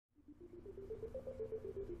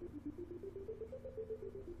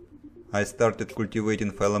I started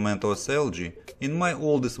cultivating filamentous algae in my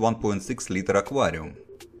oldest 1.6 liter aquarium.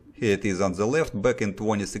 Here it is on the left back in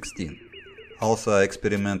 2016. Also I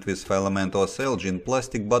experiment with filamentous algae in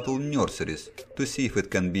plastic bottle nurseries to see if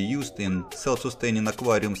it can be used in self-sustaining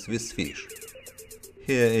aquariums with fish.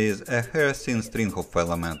 Here is a hair-thin string of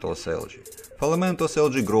filamentous algae. Filamentous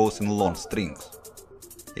algae grows in long strings.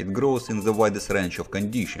 It grows in the widest range of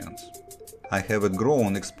conditions. I have it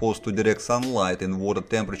grown exposed to direct sunlight in water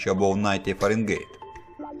temperature above 90 Fahrenheit.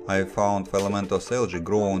 I found filamentous algae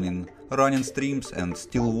grown in running streams and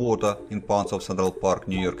still water in parts of Central Park,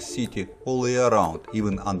 New York City all year round,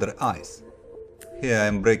 even under ice. Here I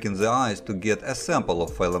am breaking the ice to get a sample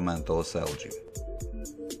of filamentous algae.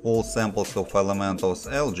 All samples of filamentous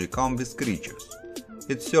algae come with creatures.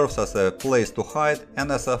 It serves as a place to hide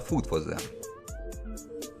and as a food for them.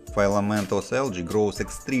 Filamentous algae grows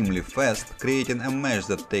extremely fast, creating a mesh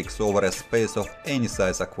that takes over a space of any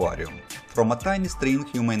size aquarium. From a tiny string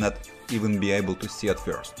you may not even be able to see at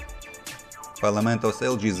first. Filamentous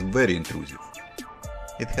algae is very intrusive.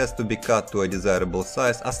 It has to be cut to a desirable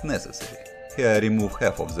size as necessary. Here I remove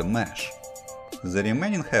half of the mesh. The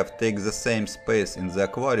remaining half takes the same space in the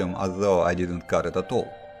aquarium as though I didn't cut it at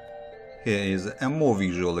all. Here is a more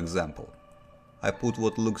visual example. I put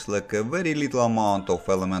what looks like a very little amount of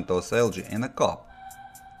filamentous algae in a cup.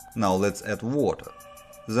 Now let's add water.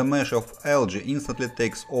 The mesh of algae instantly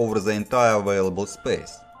takes over the entire available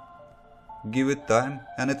space. Give it time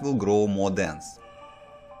and it will grow more dense.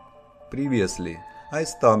 Previously, I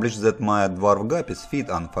established that my dwarf guppies feed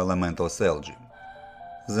on filamentous algae.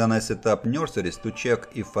 Then I set up nurseries to check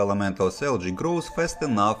if filamentous algae grows fast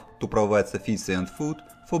enough to provide sufficient food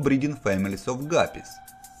for breeding families of guppies.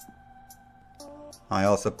 I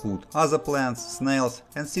also put other plants, snails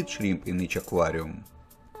and sea shrimp in each aquarium.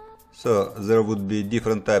 So there would be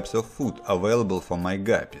different types of food available for my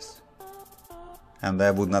guppies. And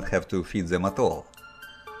I would not have to feed them at all.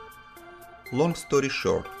 Long story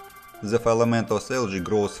short, the filamentous algae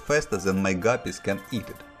grows faster than my guppies can eat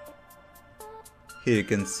it. Here you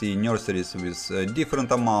can see nurseries with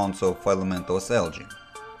different amounts of filamentous algae.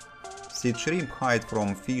 Sea shrimp hide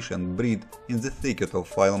from fish and breed in the thicket of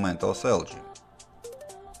filamentous algae.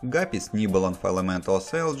 Guppies nibble on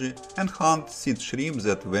filamentous algae and hunt sea shrimp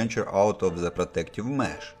that venture out of the protective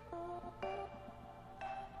mesh.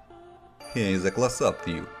 Here is a close-up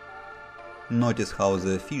view. Notice how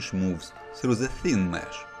the fish moves through the thin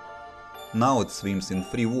mesh. Now it swims in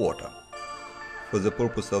free water. For the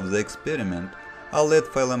purpose of the experiment, I'll let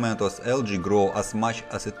filamentous algae grow as much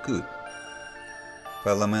as it could.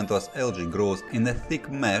 Filamentous algae grows in a thick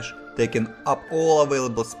mesh, taking up all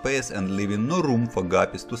available space and leaving no room for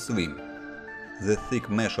guppies to swim. The thick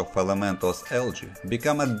mesh of filamentous algae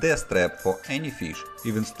become a death trap for any fish,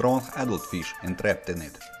 even strong adult fish entrapped in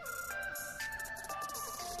it.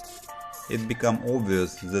 It became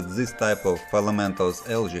obvious that this type of filamentous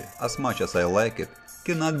algae, as much as I like it,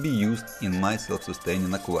 cannot be used in my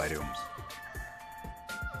self-sustaining aquariums.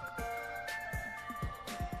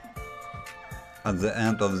 At the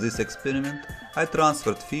end of this experiment, I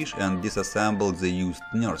transferred fish and disassembled the used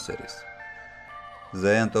nurseries.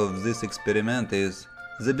 The end of this experiment is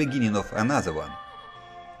the beginning of another one.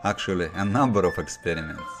 Actually, a number of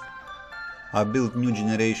experiments. I built new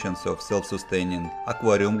generations of self-sustaining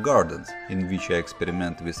aquarium gardens, in which I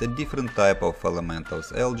experiment with a different type of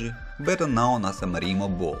filamentous algae, better known as a marimo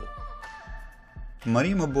ball.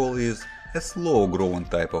 Marimo ball is a slow-growing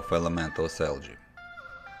type of filamentous algae.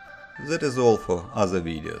 That is all for other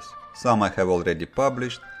videos. Some I have already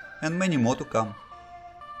published and many more to come.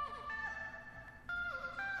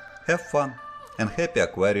 Have fun and happy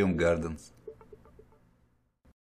aquarium gardens!